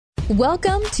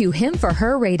Welcome to Him for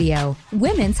Her Radio,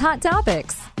 Women's Hot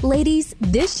Topics. Ladies,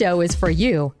 this show is for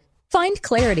you. Find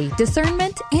clarity,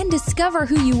 discernment, and discover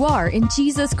who you are in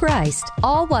Jesus Christ,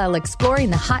 all while exploring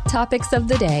the hot topics of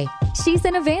the day. She's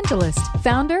an evangelist,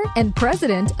 founder, and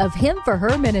president of Him for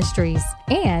Her Ministries,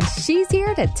 and she's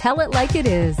here to tell it like it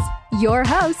is. Your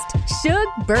host, Shug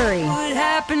Burry. What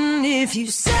happened if you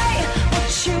say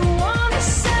what you want to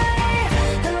say?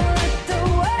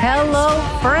 Hello,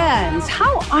 friends.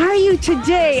 How are you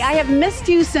today? I have missed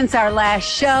you since our last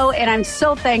show, and I'm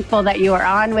so thankful that you are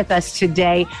on with us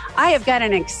today. I have got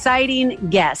an exciting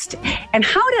guest. And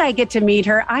how did I get to meet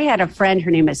her? I had a friend,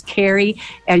 her name is Carrie,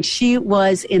 and she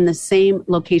was in the same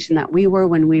location that we were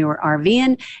when we were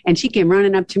RVing, and she came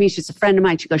running up to me. She's a friend of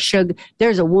mine. She goes, Shug,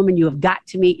 there's a woman you have got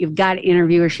to meet. You've got to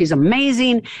interview her. She's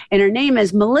amazing, and her name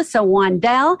is Melissa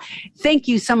Wandel. Thank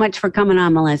you so much for coming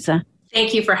on, Melissa.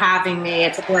 Thank you for having me.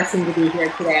 It's a blessing to be here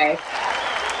today.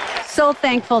 So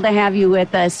thankful to have you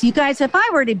with us. You guys, if I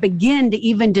were to begin to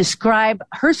even describe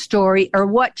her story or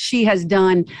what she has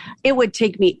done, it would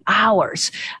take me hours.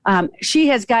 She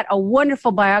has got a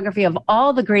wonderful biography of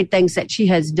all the great things that she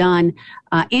has done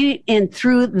in and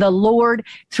through the Lord,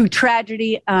 through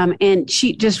tragedy, and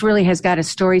she just really has got a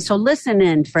story. So listen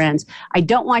in, friends. I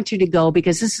don't want you to go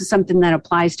because this is something that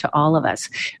applies to all of us.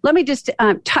 Let me just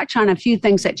touch on a few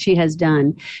things that she has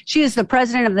done. She is the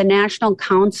president of the National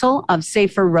Council of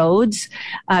Safer Roads.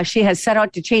 She has set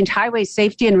out to change highway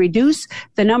safety and reduce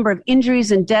the number of injuries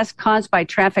and deaths caused by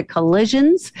traffic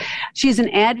collisions. She's an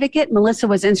advocate. Melissa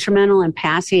was instrumental in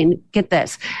passing, get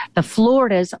this, the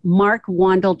Florida's Mark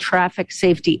Wandel Traffic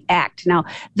Safety Act. Now,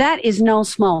 that is no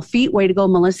small feat. Way to go,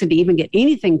 Melissa, to even get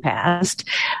anything passed.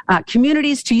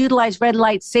 Communities to utilize red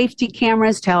light safety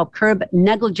cameras to help curb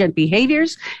negligent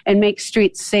behaviors and make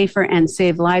streets safer and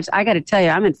save lives. I got to tell you,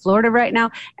 I'm in Florida right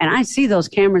now, and I see those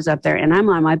cameras up there, and I'm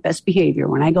on my best behavior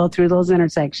when I go through those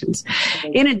intersections.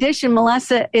 In addition,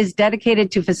 Melissa is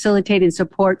dedicated to facilitating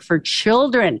support for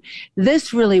children.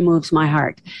 This really moves my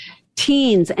heart.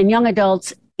 Teens and young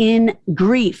adults in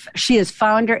grief. She is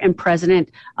founder and president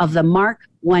of the Mark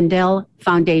Wandel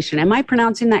Foundation. Am I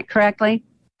pronouncing that correctly?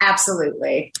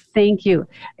 Absolutely. Thank you.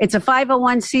 It's a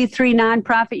 501c3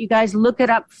 nonprofit. You guys look it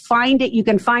up, find it. You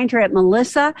can find her at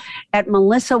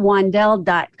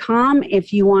melissawandel.com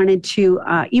if you wanted to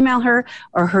email her,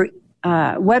 or her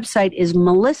website is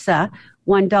Melissa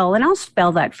Wandel, and I'll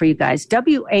spell that for you guys,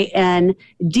 Wandall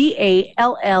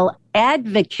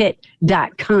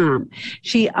advocate.com.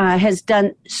 She has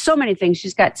done so many things.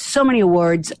 She's got so many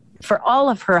awards for all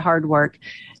of her hard work.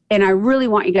 And I really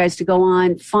want you guys to go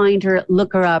on, find her,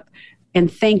 look her up,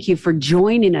 and thank you for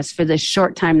joining us for this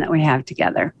short time that we have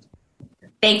together.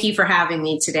 Thank you for having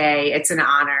me today. It's an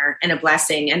honor and a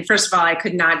blessing. And first of all, I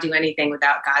could not do anything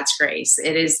without God's grace.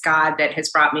 It is God that has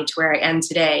brought me to where I am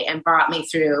today and brought me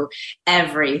through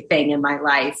everything in my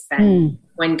life. And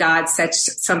when God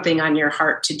sets something on your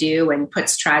heart to do and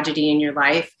puts tragedy in your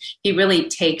life, He really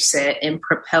takes it and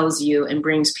propels you and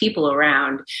brings people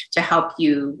around to help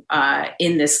you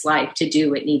in this life to do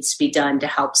what needs to be done to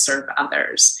help serve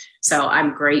others. So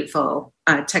I'm grateful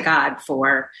to God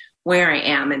for where I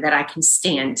am and that I can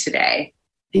stand today.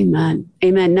 Amen.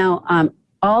 Amen. Now,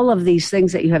 all of these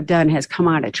things that you have done has come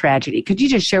out of tragedy. Could you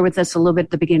just share with us a little bit at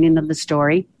the beginning of the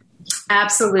story?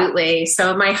 Absolutely.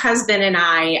 So my husband and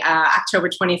I, October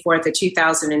 24th of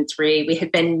 2003, we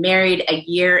had been married a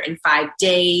year and 5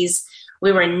 days.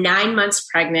 We were 9 months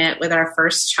pregnant with our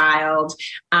first child,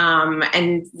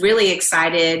 and really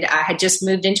excited. I had just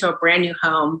moved into a brand new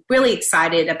home, really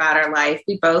excited about our life.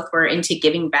 We both were into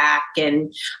giving back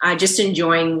and just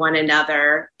enjoying one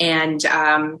another. And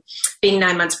being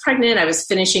 9 months pregnant, I was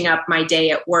finishing up my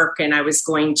day at work, and I was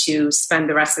going to spend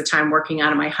the rest of the time working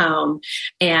out of my home.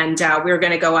 And we were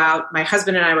going to go out. My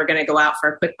husband and I were going to go out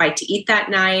for a quick bite to eat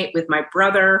that night with my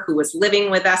brother, who was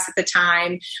living with us at the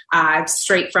time,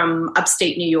 straight from upstate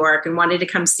New York, and wanted to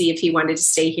come see if he wanted to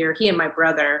stay here. He and my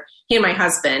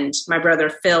husband, my brother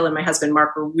Phil and my husband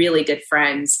Mark were really good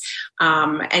friends.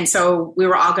 And so we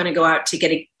were all going to go out to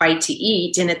get a bite to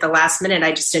eat. And at the last minute,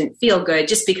 I just didn't feel good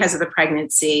just because of the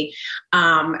pregnancy.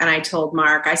 And I told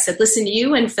Mark, I said, listen,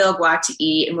 you and Phil go out to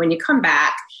eat. And when you come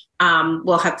back,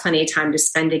 we'll have plenty of time to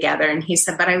spend together. And he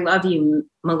said, but I love you,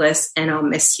 Melissa, and I'll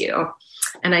miss you.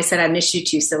 And I said, I miss you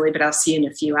too, silly, but I'll see you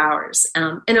in a few hours.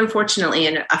 And unfortunately,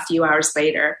 in a few hours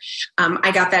later,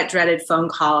 I got that dreaded phone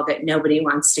call that nobody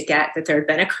wants to get, that there had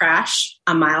been a crash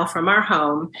a mile from our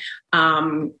home.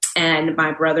 And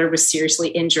my brother was seriously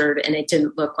injured, and it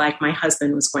didn't look like my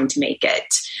husband was going to make it.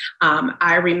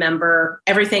 I remember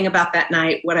everything about that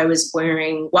night, what I was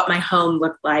wearing, what my home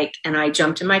looked like. And I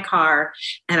jumped in my car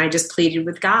and I just pleaded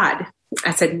with God.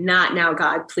 I said, not now,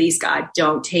 God, please, God,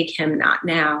 don't take him, not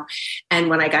now. And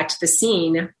when I got to the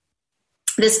scene,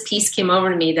 this peace came over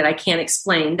to me that I can't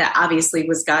explain. That obviously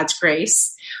was God's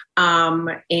grace.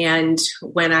 And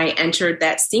when I entered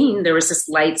that scene, there was just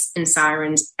lights and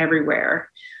sirens everywhere.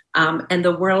 And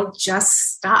the world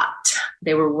just stopped.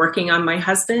 They were working on my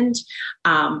husband.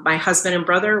 My husband and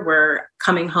brother were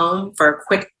coming home for a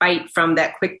quick bite from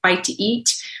that quick bite to eat.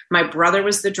 My brother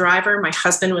was the driver. My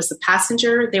husband was the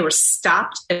passenger. They were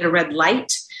stopped at a red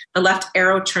light. The left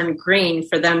arrow turned green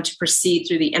for them to proceed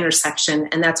through the intersection.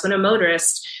 And that's when a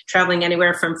motorist traveling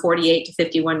anywhere from 48 to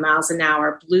 51 miles an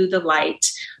hour blew the light,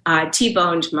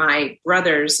 T-boned my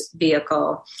brother's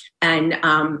vehicle,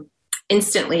 and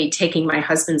instantly taking my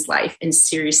husband's life and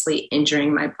seriously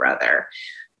injuring my brother.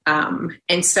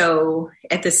 And so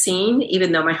at the scene,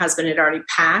 even though my husband had already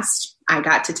passed, I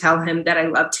got to tell him that I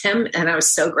loved him and I was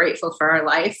so grateful for our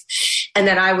life, and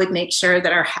that I would make sure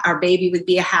that our baby would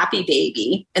be a happy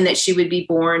baby, and that she would be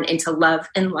born into love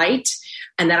and light,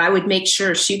 and that I would make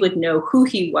sure she would know who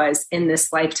he was in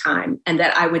this lifetime, and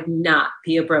that I would not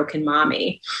be a broken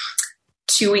mommy.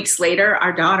 2 weeks later,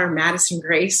 our daughter, Madison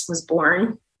Grace, was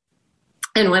born.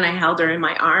 And when I held her in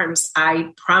my arms,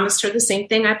 I promised her the same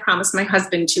thing I promised my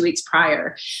husband 2 weeks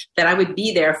prior, that I would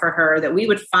be there for her, that we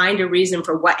would find a reason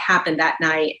for what happened that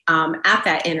night at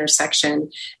that intersection,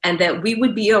 and that we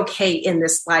would be okay in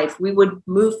this life. We would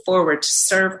move forward to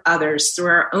serve others through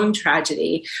our own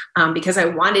tragedy, because I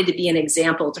wanted to be an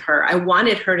example to her. I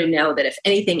wanted her to know that if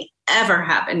anything ever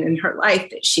happened in her life,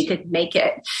 that she could make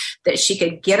it, that she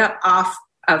could get up off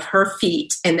of her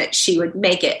feet, and that she would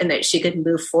make it, and that she could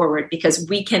move forward, because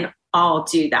we can all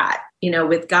do that. You know,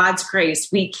 with God's grace,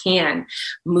 we can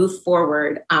move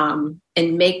forward and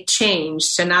make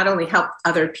change to not only help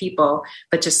other people,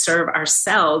 but to serve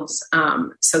ourselves,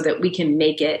 so that we can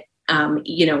make it,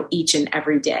 each and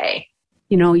every day.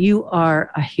 You know, you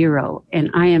are a hero, and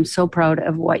I am so proud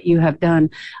of what you have done.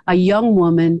 A young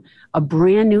woman, a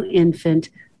brand new infant.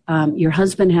 Your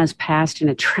husband has passed in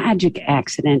a tragic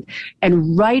accident,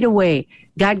 and right away,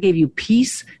 God gave you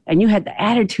peace, and you had the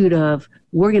attitude of,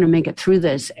 we're going to make it through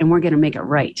this, and we're going to make it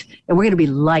right, and we're going to be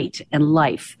light and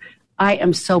life. I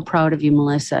am so proud of you,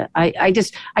 Melissa. I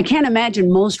can't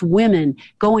imagine most women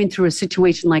going through a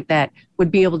situation like that would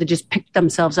be able to just pick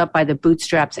themselves up by the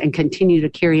bootstraps and continue to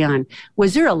carry on.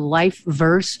 Was there a life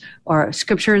verse or a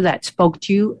scripture that spoke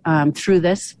to you through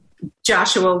this?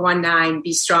 Joshua 1:9,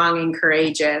 be strong and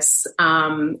courageous.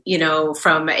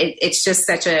 It's just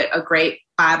such a great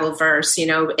Bible verse,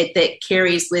 that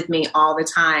carries with me all the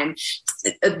time.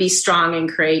 Be strong and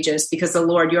courageous, because the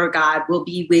Lord your God will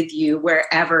be with you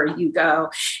wherever you go.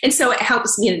 And so it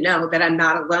helps me to know that I'm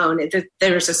not alone.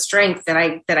 There's a strength that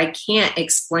I can't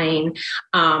explain.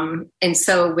 And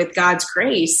so with God's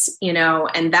grace,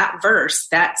 and that verse,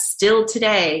 that still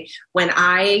today, when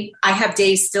I have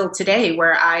days still today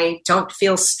where I don't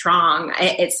feel strong,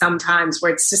 it's sometimes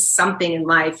where it's just something in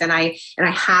life, and I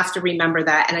have to remember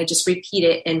that, and I just repeat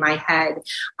it in my head,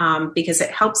 because it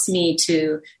helps me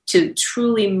to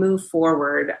truly move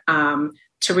forward,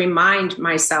 to remind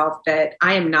myself that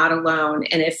I am not alone.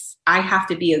 And if I have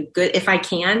to be if I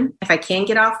can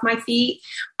get off my feet,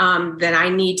 then I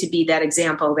need to be that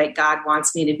example that God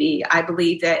wants me to be. I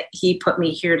believe that he put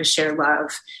me here to share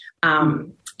love.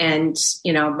 And,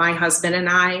 my husband and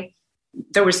I,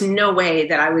 there was no way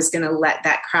that I was going to let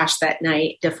that crash that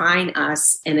night define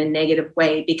us in a negative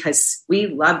way, because we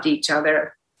loved each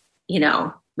other,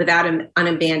 without an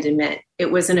abandonment.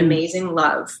 It was an amazing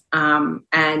love.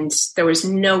 And there was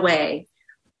no way.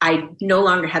 I no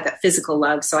longer had that physical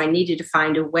love. So I needed to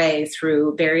find a way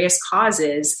through various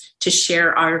causes to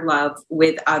share our love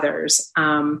with others,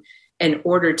 in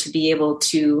order to be able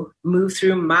to move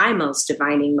through my most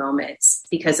defining moments.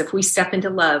 Because if we step into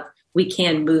love, we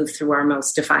can move through our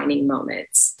most defining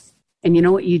moments. And you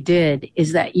know what you did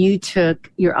is that you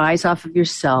took your eyes off of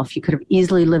yourself. You could have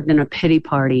easily lived in a pity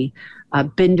party,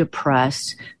 been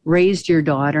depressed, raised your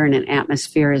daughter in an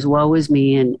atmosphere as woe is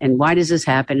me, and why does this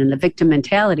happen, and the victim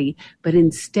mentality. But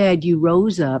instead, you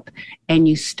rose up and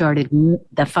you started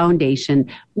the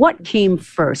foundation. What came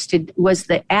first? Was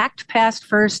the act passed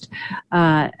first,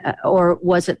 or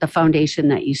was it the foundation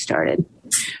that you started?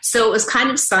 So it was kind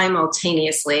of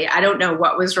simultaneously. I don't know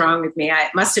what was wrong with me.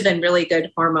 It must have been really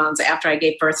good hormones after I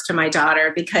gave birth to my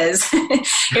daughter, because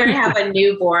here I have a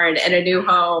newborn and a new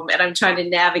home, and I'm trying to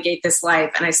navigate this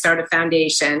life. And I start a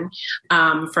foundation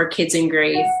for kids in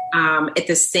grief at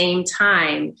the same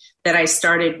time that I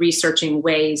started researching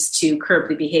ways to curb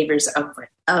the behaviors of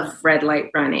red light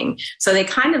running. So they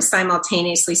kind of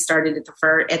simultaneously started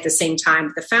at the same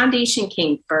time. The foundation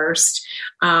came first.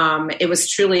 It was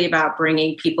truly about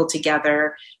bringing people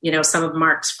together, some of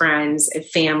Mark's friends and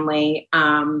family,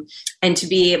 and to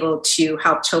be able to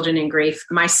help children in grief.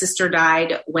 My sister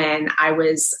died when I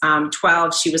was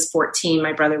 12. She was 14.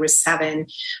 My brother was 7.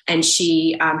 And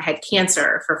she had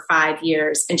cancer for 5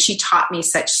 years. And she taught me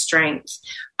such strength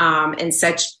and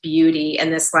such beauty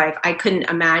in this life. I couldn't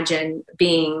imagine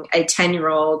being a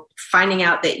 10-year-old, finding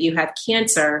out that you have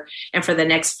cancer, and for the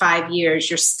next 5 years,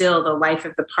 you're still the life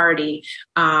of the party.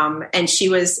 And she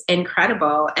was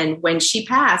incredible. And when she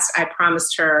passed, I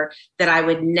promised her that I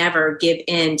would never give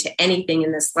in to anything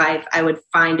in this life. I would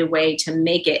find a way to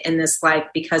make it in this life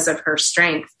because of her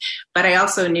strength. But I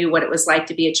also knew what it was like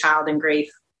to be a child in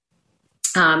grief.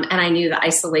 And I knew the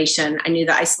isolation. I knew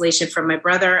the isolation from my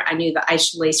brother. I knew the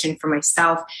isolation for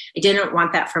myself. I didn't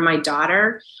want that for my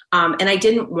daughter. And I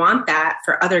didn't want that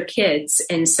for other kids.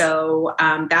 And so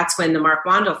that's when the Mark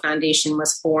Wandel Foundation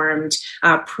was formed,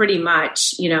 pretty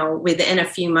much, within a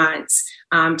few months,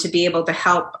 to be able to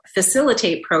help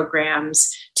facilitate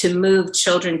programs to move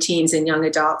children, teens, and young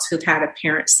adults who've had a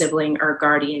parent, sibling, or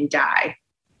guardian die.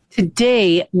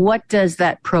 Today, what does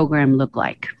that program look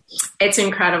like? It's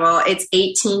incredible. It's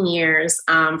 18 years.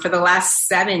 For the last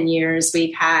 7 years,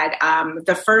 we've had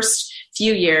the first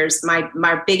few years,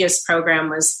 my biggest program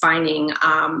was partnering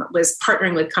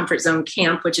with Comfort Zone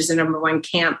Camp, which is the #1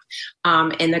 camp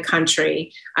in the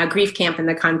country, grief camp in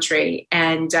the country.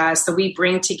 And so we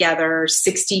bring together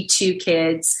 62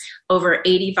 kids, over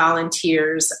 80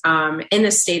 volunteers in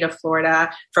the state of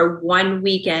Florida for 1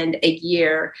 weekend a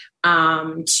year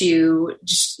to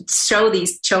show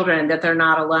these children that they're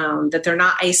not alone, that they're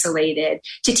not isolated,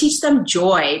 to teach them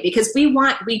joy, because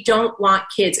we don't want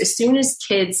kids. As soon as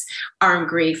kids are in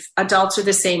grief, adults are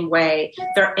the same way.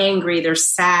 They're angry, they're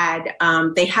sad,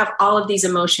 they have all of these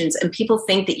emotions, and people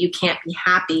think that you can't be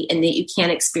happy and that you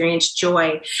can't experience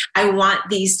joy. I want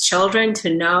these children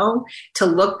to know, to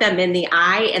look them in the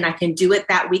eye, and I can do it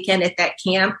that weekend at that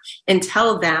camp, and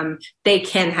tell them they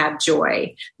can have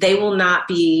joy. They will not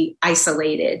be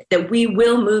isolated, that we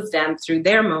will move them through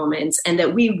their moments, and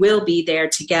that we will be there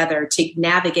together to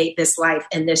navigate this life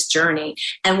and this journey.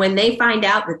 And when they find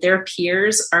out that their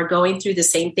peers are going through the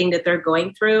same thing that they're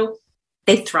going through,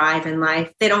 they thrive in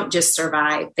life. They don't just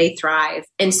survive, they thrive.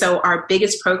 And so our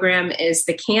biggest program is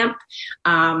the camp.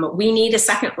 We need a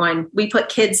second one. We put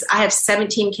kids, I have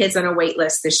 17 kids on a wait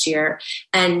list this year.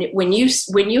 And when you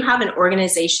have an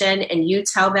organization and you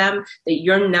tell them that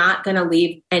you're not going to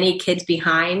leave any kids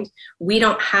behind, we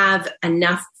don't have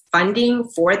enough funding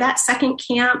for that second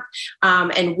camp.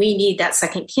 And we need that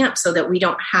second camp so that we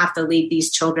don't have to leave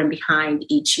these children behind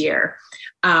each year.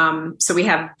 So we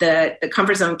have the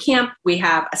Comfort Zone Camp. We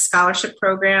have a scholarship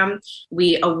program.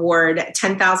 We award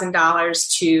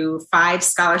 $10,000 to 5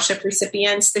 scholarship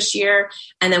recipients this year.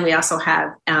 And then we also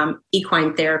have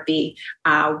equine therapy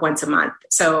once a month.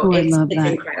 So it's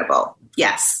incredible.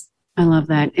 Yes. I love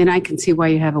that. And I can see why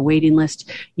you have a waiting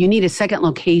list. You need a second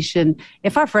location.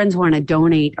 If our friends want to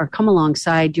donate or come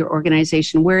alongside your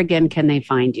organization, where again can they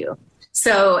find you?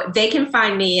 So they can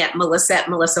find me at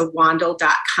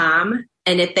melissa@melissawandel.com.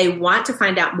 And if they want to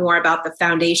find out more about the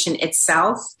foundation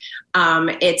itself,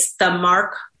 it's the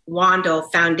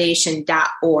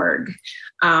markwandelfoundation.org.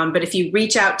 But if you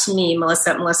reach out to me,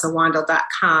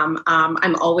 melissa@melissawandel.com,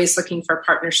 I'm always looking for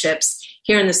partnerships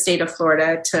here in the state of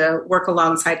Florida to work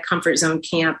alongside Comfort Zone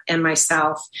Camp and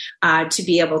myself to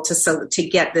be able to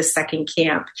get this second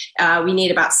camp. We need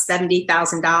about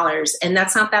 $70,000, and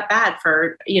that's not that bad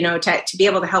for to be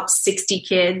able to help 60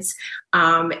 kids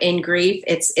in grief.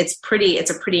 It's a pretty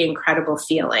incredible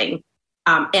feeling,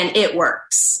 and it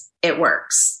works. It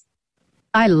works.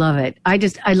 I love it. I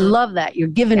love that. You're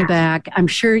giving back. I'm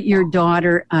sure your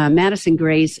daughter, Madison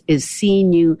Grace, is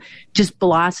seeing you just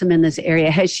blossom in this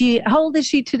area. How old is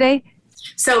she today?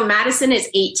 So Madison is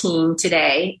 18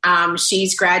 today.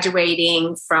 She's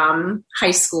graduating from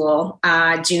high school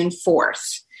June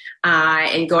 4th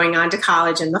and going on to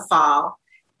college in the fall.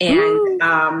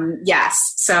 And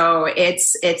yes, so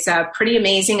it's pretty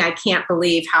amazing. I can't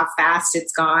believe how fast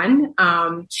it's gone.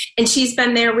 And she's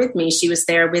been there with me. She was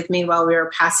there with me while we were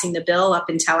passing the bill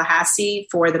up in Tallahassee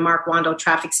for the Mark Wandel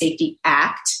Traffic Safety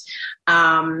Act.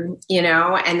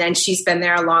 and then she's been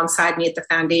there alongside me at the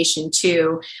foundation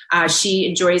too. She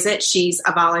enjoys it. She's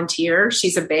a volunteer.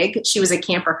 She was a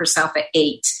camper herself at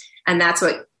 8. And that's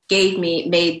what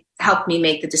helped me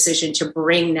make the decision to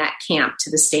bring that camp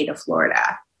to the state of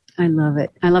Florida. I love it.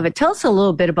 I love it. Tell us a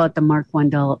little bit about the Mark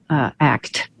Wandel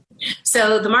Act.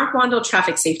 So the Mark Wandel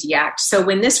Traffic Safety Act. So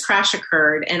when this crash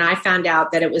occurred and I found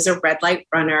out that it was a red light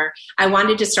runner, I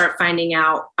wanted to start finding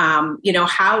out,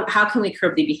 how can we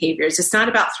curb the behaviors? It's not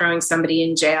about throwing somebody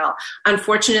in jail.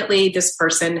 Unfortunately, this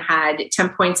person had 10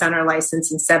 points on her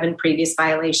license and 7 previous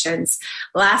violations.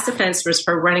 The last offense was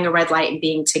for running a red light and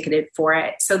being ticketed for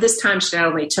it. So this time she not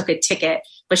only took a ticket,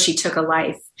 but she took a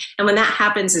life. And when that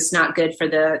happens, it's not good for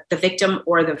the victim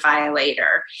or the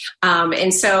violator.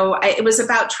 And so it was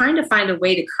about trying to find a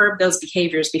way to curb those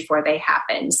behaviors before they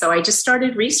happen. So I just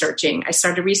started researching. I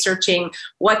started researching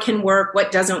what can work, what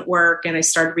doesn't work. And I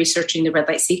started researching the red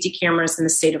light safety cameras in the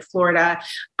state of Florida.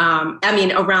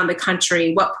 Around the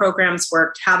country, what programs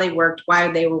worked, how they worked, why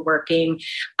they were working.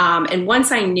 And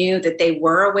once I knew that they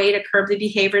were a way to curb the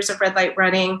behaviors of red light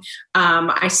running,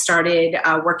 I started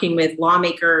working with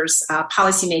lawmakers,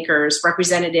 policymakers,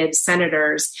 representatives,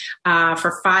 senators.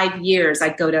 For 5 years,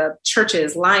 I'd go to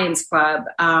churches, Lions Club,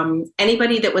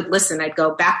 anybody that would listen. I'd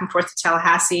go back and forth to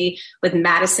Tallahassee with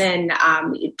Madison.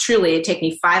 Truly, it'd take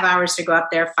me 5 hours to go up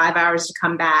there, 5 hours to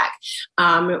come back.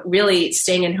 Really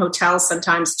staying in hotels,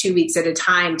 sometimes 2 weeks at a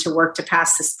time to work to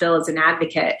pass this bill as an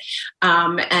advocate.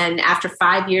 And after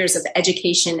 5 years of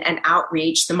education and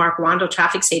outreach, the Mark Wandel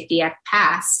Traffic Safety Act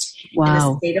passed in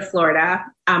the state of Florida,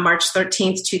 March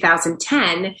 13th,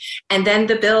 2010. And then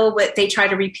the bill, they try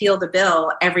to repeal the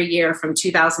bill every year from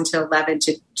 2011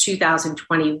 to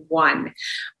 2021.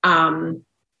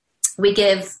 We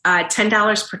give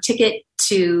 $10 per ticket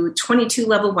to 22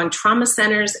 level 1 trauma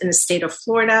centers in the state of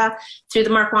Florida through the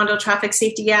Mark Wandel Traffic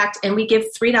Safety Act. And we give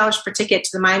 $3 per ticket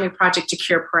to the Miami Project to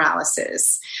Cure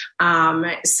Paralysis.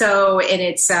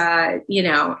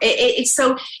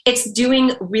 It's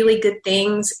doing really good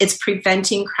things. It's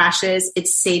preventing crashes.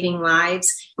 It's saving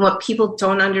lives. And what people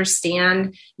don't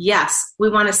understand, yes, we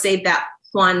want to save that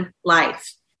one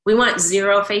life. We want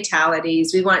 0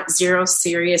 fatalities. We want 0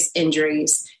 serious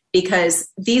injuries. Because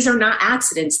these are not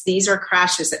accidents. These are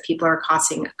crashes that people are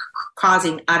causing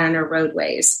out on our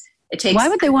roadways. Why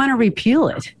would they want to repeal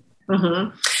it?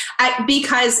 Mm-hmm.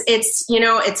 Because it's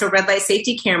a red light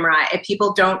safety camera. If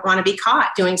people don't want to be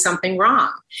caught doing something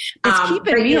wrong, it's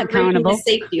keeping me accountable.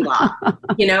 Safety law,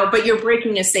 but you're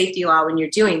breaking a safety law when you're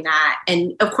doing that.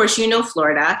 And of course,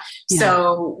 Florida. Yeah.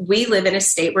 So we live in a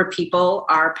state where people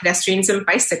are pedestrians and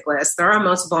bicyclists. They're our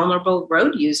most vulnerable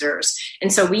road users.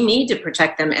 And so we need to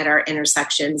protect them at our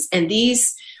intersections. And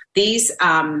these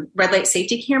red light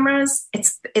safety cameras,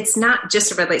 it's not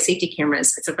just a red light safety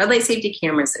cameras. It's a red light safety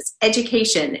cameras. It's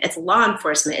education. It's law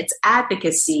enforcement. It's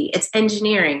advocacy. It's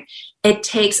engineering. It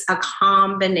takes a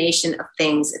combination of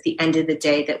things at the end of the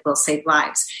day that will save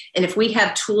lives. And if we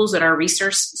have tools at our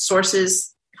research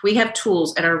sources, if we have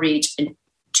tools at our reach in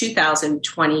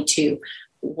 2022,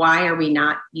 why are we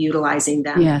not utilizing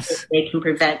them? Yes. If they can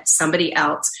prevent somebody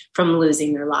else from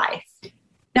losing their life.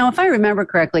 Now, if I remember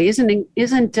correctly, isn't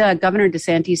Governor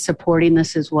DeSantis supporting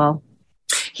this as well?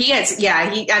 He is. Yeah.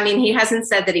 He hasn't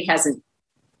said that he hasn't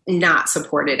not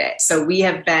supported it. So we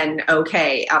have been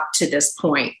okay up to this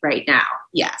point right now.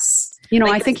 Yes.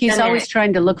 I think he's always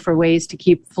trying to look for ways to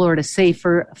keep Florida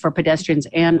safer for pedestrians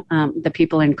and the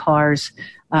people in cars.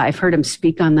 I've heard him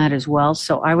speak on that as well.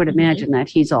 So I would imagine that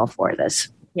he's all for this.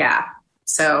 Yeah.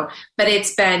 So, but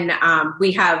it's been,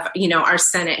 we have, our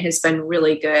Senate has been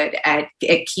really good at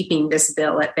keeping this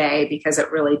bill at bay because it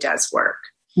really does work.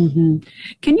 Mm-hmm.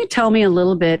 Can you tell me a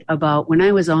little bit about when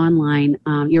I was online?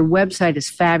 Your website is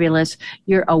fabulous.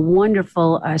 You're a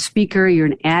wonderful speaker. You're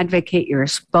an advocate. You're a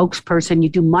spokesperson. You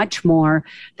do much more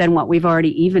than what we've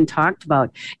already even talked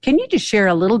about. Can you just share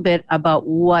a little bit about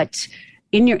what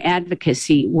in your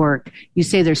advocacy work, you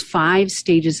say there's 5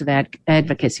 stages of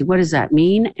advocacy. What does that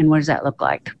mean and what does that look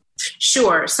like?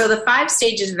 Sure. So the 5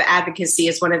 stages of advocacy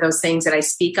is one of those things that I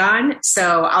speak on.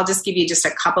 So I'll just give you just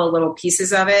a couple little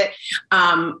pieces of it.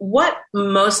 What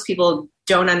most people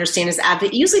don't understand is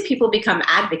usually people become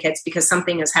advocates because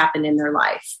something has happened in their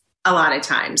life. A lot of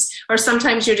times, or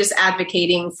sometimes you're just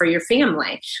advocating for your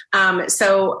family.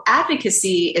 So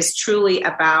advocacy is truly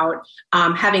about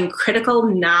having critical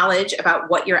knowledge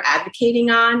about what you're advocating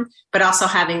on, but also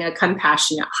having a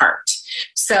compassionate heart.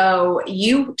 So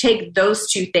you take those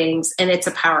two things and it's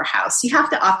a powerhouse. You have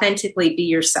to authentically be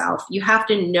yourself. You have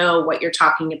to know what you're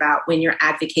talking about when you're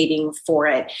advocating for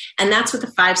it. And that's what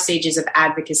the 5 stages of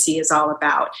advocacy is all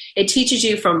about. It teaches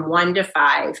you from 1 to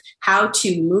 5 how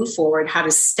to move forward, how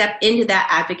to step into that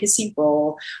advocacy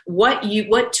role, what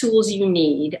tools you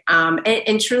need.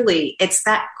 And truly, it's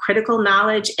that critical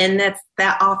knowledge and that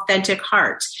authentic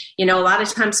heart. A lot of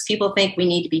times people think we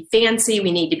need to be fancy,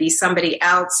 we need to be somebody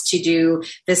else to do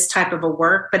this type of a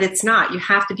work, but it's not. You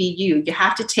have to be you. You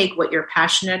have to take what you're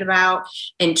passionate about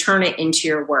and turn it into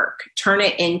your work, turn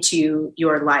it into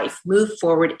your life, move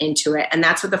forward into it. And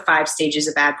that's what the 5 stages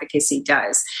of advocacy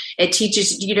does. It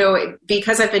teaches,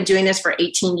 because I've been doing this for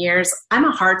 18 years, I'm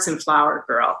a hearts and flower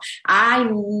girl. I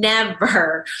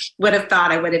never would have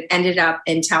thought I would have ended up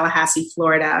in Tallahassee,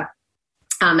 Florida,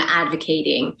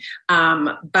 advocating.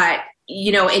 But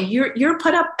and you're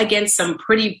put up against some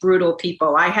pretty brutal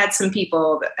people. I had some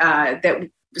people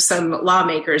some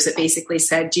lawmakers that basically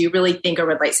said, do you really think a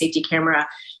red light safety camera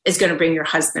is going to bring your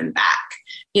husband back?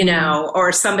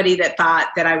 Or somebody that thought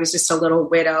that I was just a little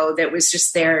widow that was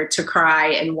just there to cry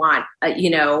and want,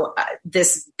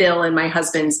 this bill in my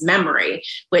husband's memory,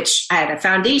 which I had a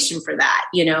foundation for that.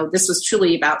 This was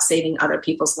truly about saving other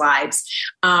people's lives.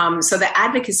 So the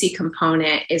advocacy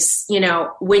component is,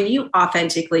 when you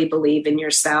authentically believe in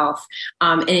yourself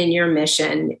and in your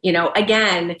mission,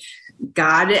 again,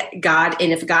 God,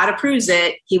 and if God approves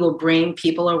it, he will bring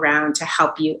people around to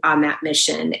help you on that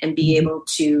mission and be able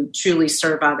to truly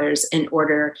serve others in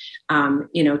order,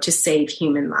 to save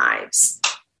human lives.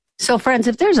 So, friends,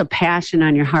 if there's a passion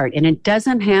on your heart, and it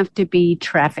doesn't have to be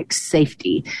traffic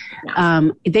safety,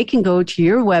 they can go to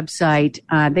your website.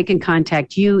 They can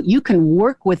contact you. You can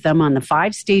work with them on the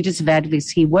 5 stages of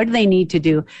advocacy. What do they need to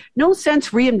do? No sense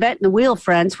reinventing the wheel,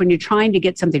 friends, when you're trying to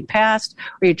get something passed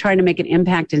or you're trying to make an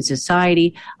impact in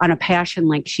society on a passion,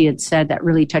 like she had said, that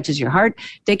really touches your heart.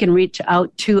 They can reach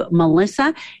out to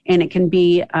Melissa, and it can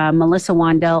be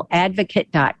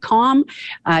melissawandel.advocate.com.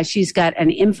 She's got an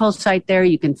info site there.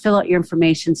 You can fill out your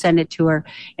information, send it to her,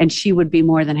 and she would be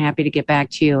more than happy to get back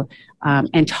to you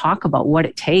and talk about what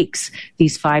it takes,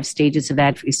 these 5 stages of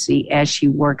advocacy, as she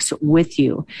works with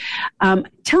you.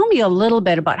 Tell me a little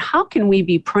bit about how can we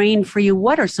be praying for you?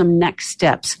 What are some next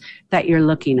steps that you're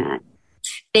looking at?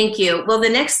 Thank you. Well, the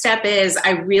next step is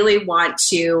I really want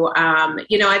to,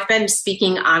 I've been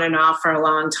speaking on and off for a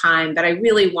long time, but I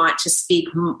really want to speak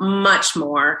much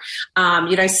more.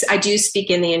 I do speak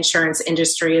in the insurance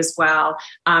industry as well,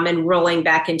 and rolling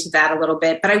back into that a little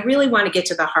bit, but I really want to get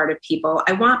to the heart of people.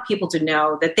 I want people to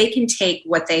know that they can take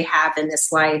what they have in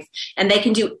this life and they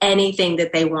can do anything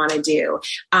that they want to do,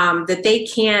 that they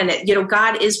can,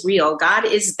 God is real. God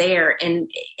is there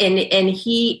and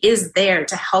he is there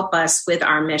to help us with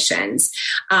our missions.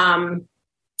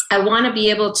 I want to be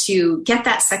able to get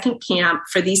that second camp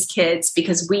for these kids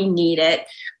because we need it,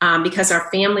 because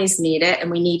our families need it and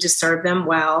we need to serve them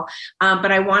well.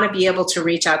 But I want to be able to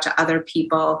reach out to other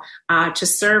people, to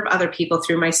serve other people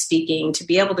through my speaking, to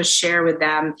be able to share with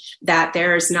them that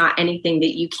there is not anything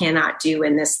that you cannot do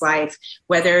in this life,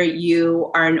 whether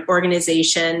you are an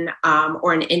organization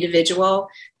or an individual,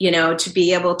 to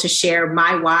be able to share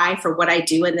my why for what I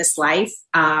do in this life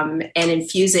and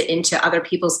infuse it into other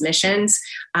people's missions.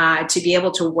 To be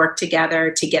able to work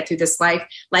together to get through this life.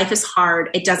 Life is hard.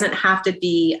 It doesn't have to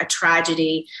be a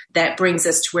tragedy that brings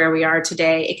us to where we are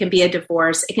today. It can be a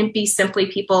divorce. It can be simply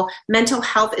people. Mental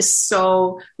health is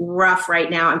so rough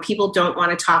right now, and people don't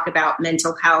want to talk about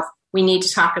mental health. We need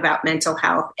to talk about mental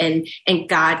health, and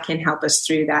God can help us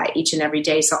through that each and every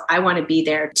day. So I want to be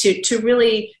there to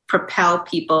really propel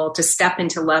people to step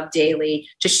into love daily,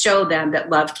 to show them that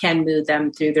love can move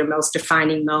them through their most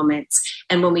defining moments.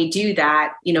 And when we do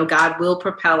that, God will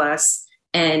propel us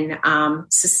and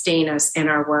sustain us in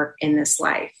our work in this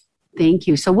life. Thank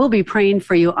you. So we'll be praying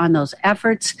for you on those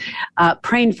efforts,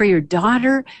 praying for your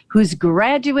daughter who's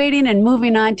graduating and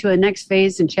moving on to a next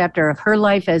phase and chapter of her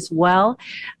life as well.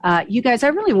 You guys, I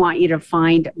really want you to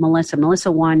find Melissa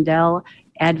Wandel,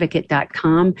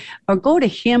 advocate.com, or go to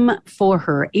Him for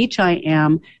Her,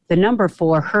 HIM, the number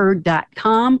 4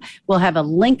 her.com. We'll have a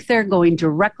link there going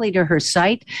directly to her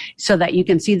site so that you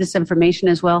can see this information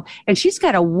as well. And she's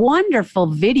got a wonderful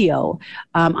video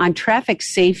on traffic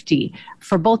safety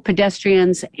for both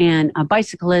pedestrians and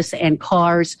bicyclists and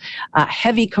cars,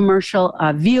 heavy commercial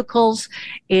vehicles.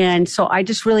 And so I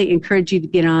just really encourage you to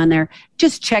get on there.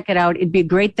 Just check it out. It'd be a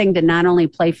great thing to not only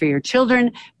play for your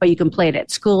children, but you can play it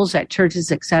at schools, at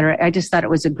churches, etc. I just thought it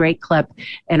was a great clip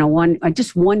and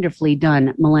just wonderfully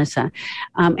done, Melissa.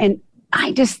 And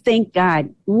I just thank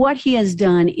God what he has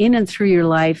done in and through your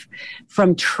life,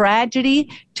 from tragedy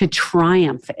to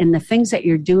triumph, and the things that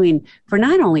you're doing for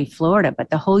not only Florida, but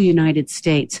the whole United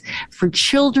States, for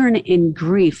children in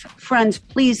grief. Friends,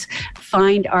 please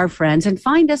find our friends and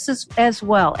find us as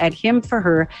well at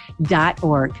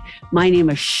himforher.org. My name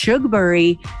is Shug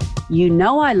Burry. You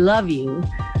know I love you.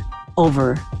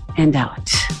 Over and out.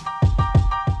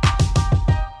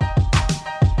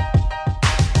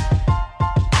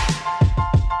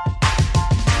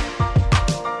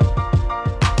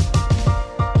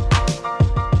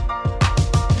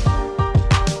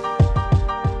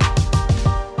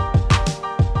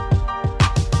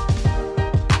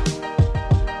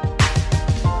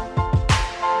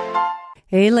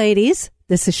 Hey, ladies,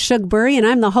 this is Shug Burry, and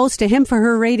I'm the host of Him for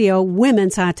Her Radio,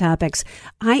 Women's Hot Topics.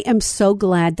 I am so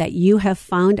glad that you have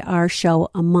found our show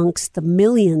amongst the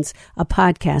millions of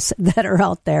podcasts that are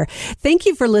out there. Thank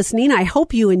you for listening. I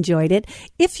hope you enjoyed it.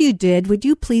 If you did, would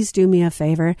you please do me a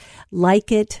favor? Like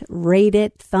it, rate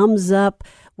it, thumbs up.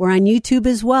 We're on YouTube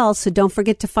as well, so don't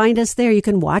forget to find us there. You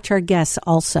can watch our guests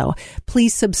also.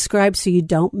 Please subscribe so you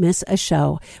don't miss a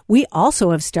show. We also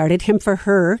have started Him for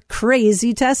Her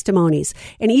Crazy Testimonies,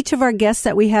 and each of our guests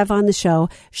that we have on the show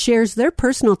shares their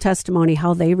personal testimony,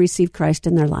 how they received Christ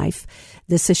in their life.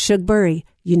 This is Shug Burry.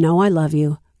 You know I love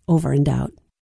you. Over and out.